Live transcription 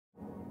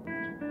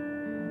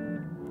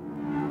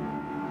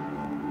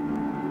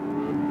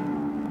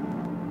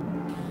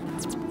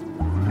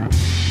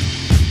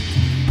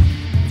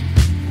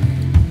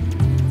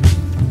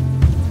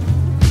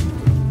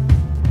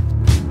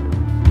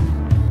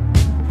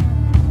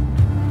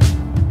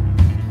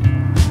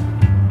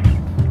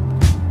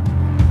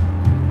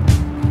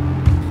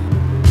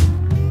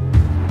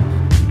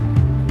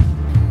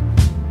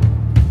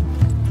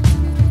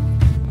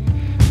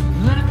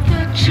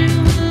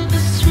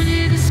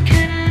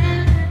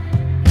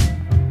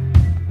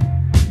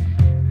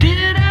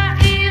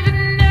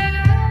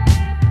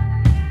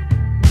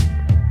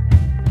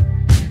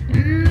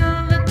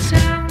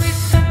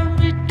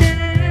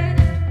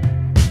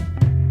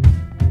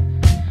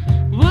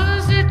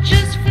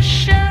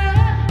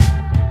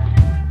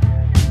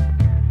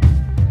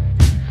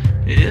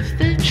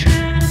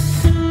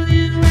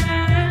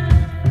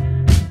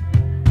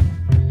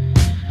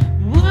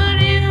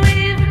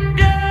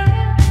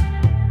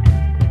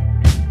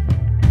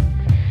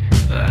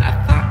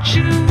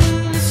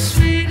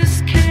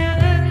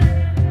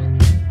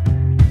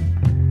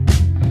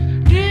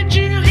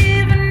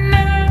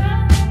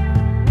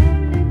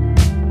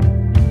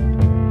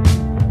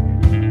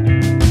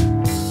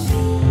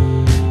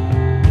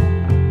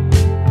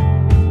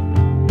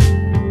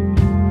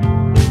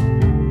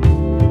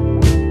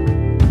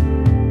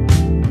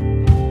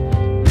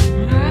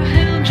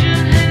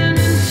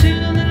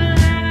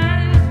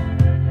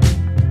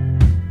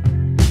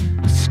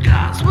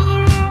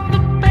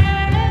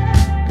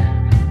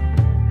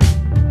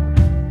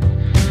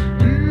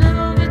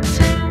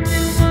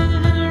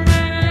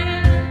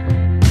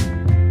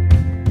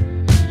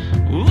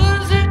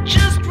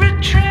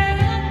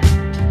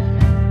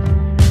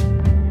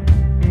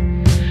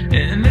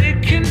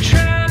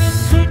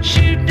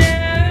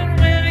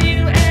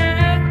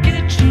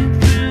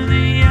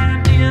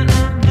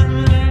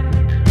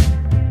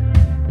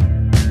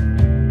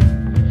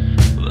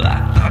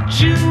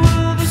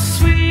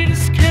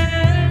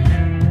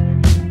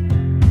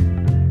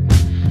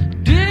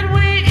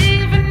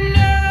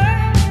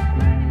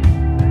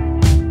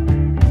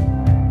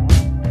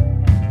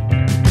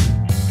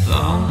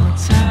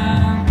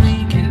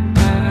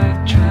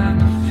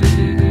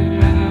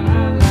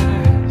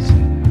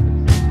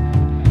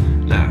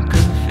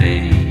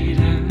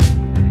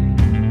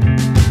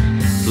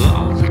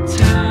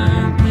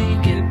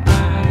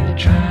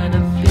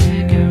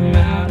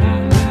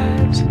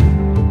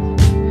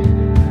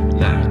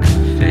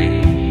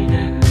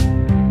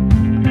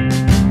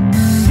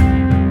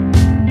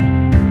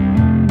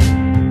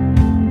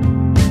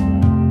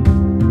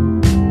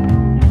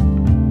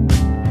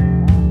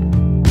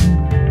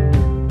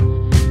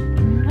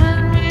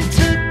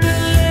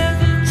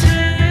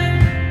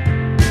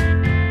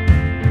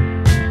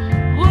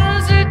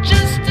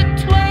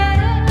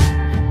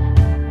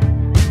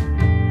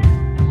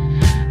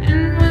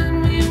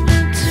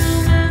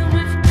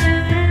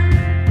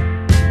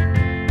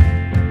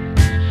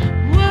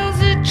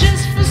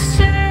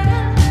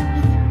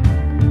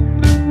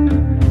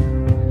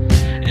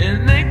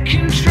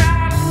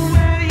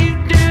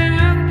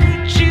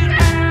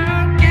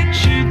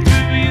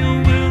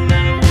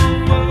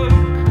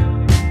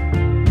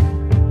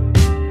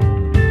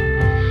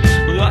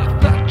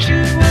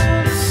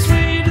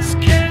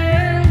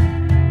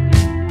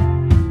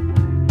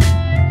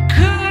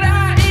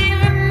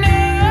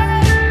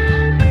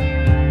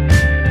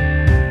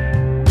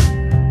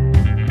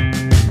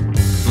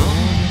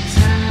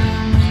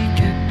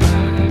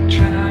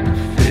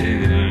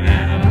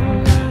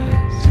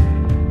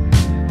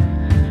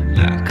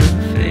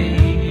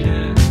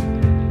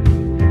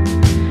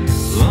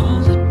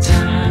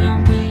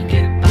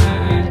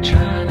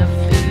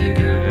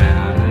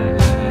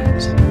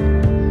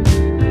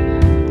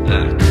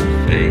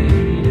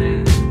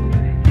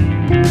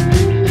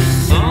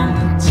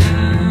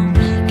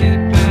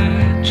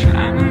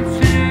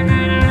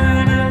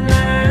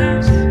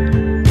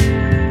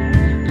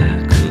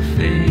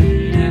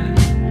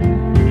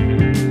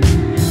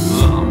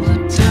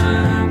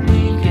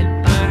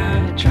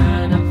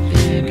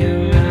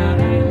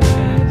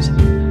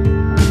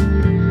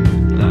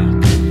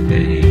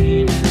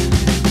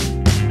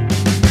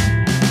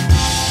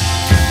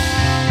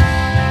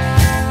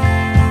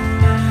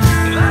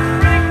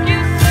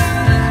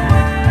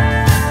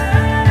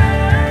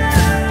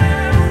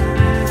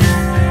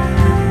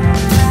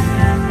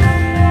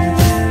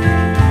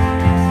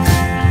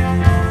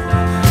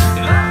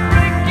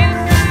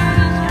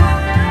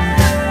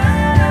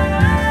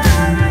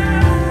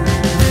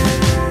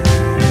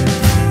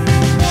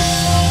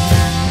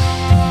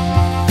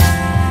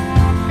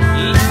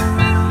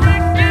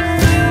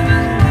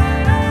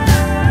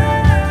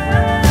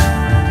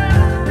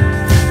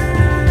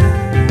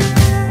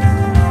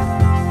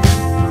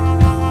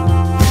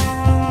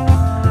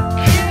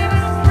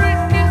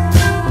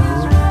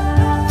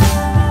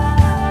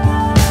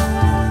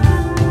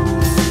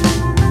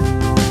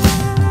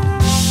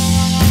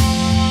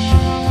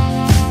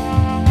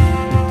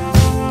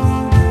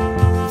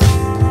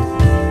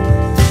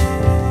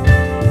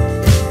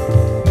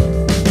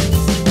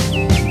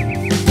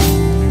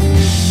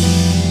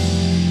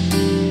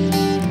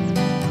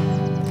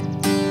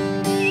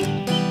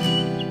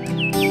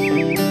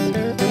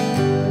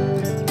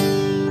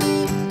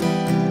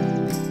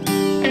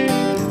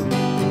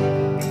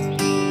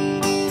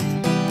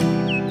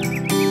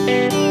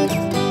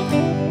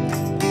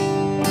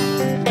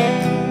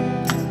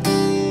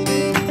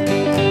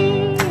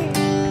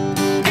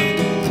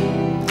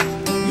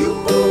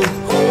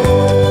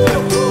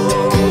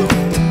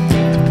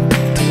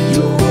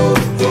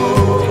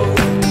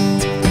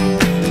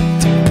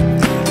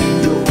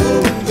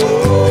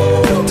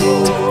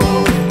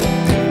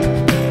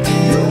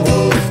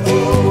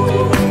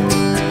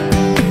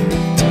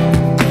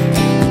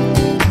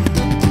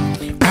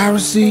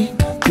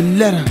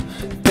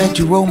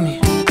you wrote me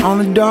on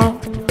a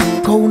dark,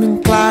 cold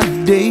and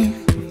cloudy day,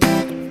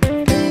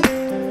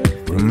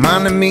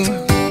 reminding me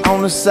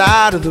on the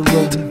side of the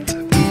road.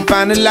 You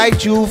find a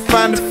light, you'll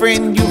find a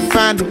friend, you'll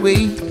find a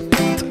way.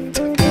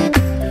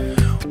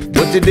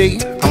 But today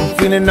I'm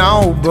feeling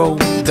all broke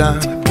down.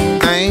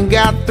 I ain't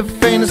got the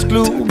faintest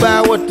clue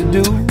about what to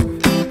do.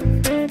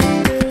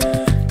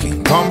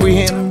 Can't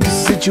comprehend the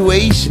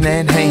situation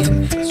at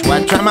hand, so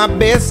I try my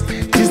best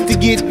just to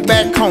get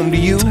back home to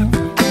you.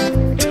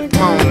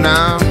 Come on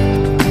now,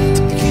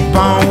 keep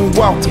on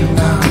walking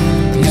now.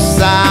 Yes,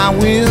 I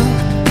will.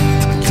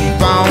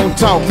 Keep on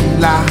talking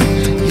loud.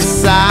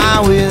 Yes, I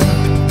will.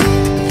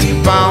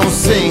 Keep on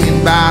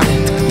singing about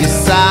it.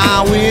 Yes,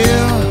 I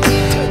will.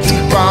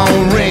 Keep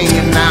on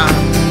ringing now.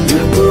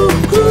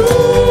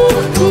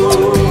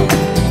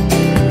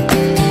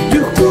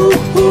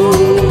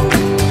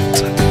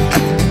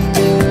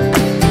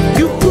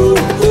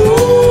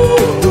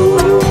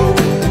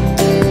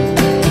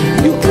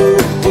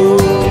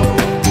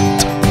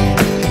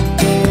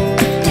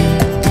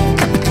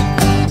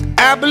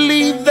 I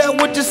believe that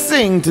what you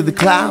sing to the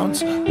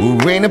clouds will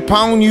rain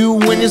upon you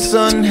when your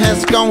sun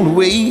has gone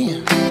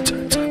away.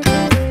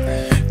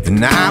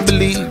 And I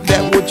believe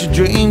that what you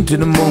dream to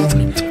the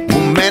moon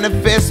will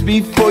manifest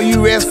before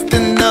you rest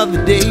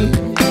another day.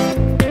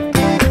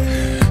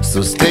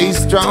 So stay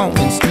strong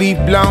and sleep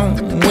long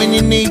when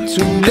you need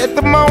to. Let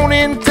the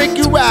morning take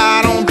you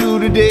right on through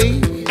the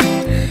day.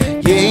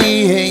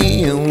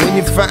 Yeah, and when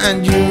you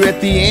find you're at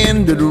the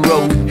end of the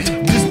road,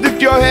 just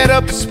lift your head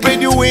up,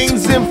 spread your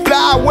wings and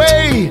fly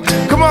away.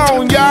 Come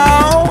on,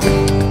 y'all.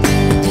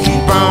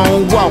 Keep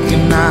on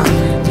walking now.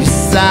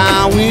 Yes,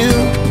 I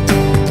will.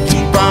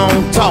 Keep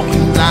on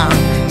talking now.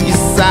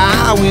 Yes,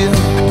 I will.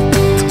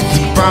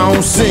 Keep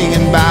on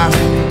singing about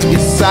it.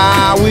 Yes,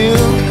 I will.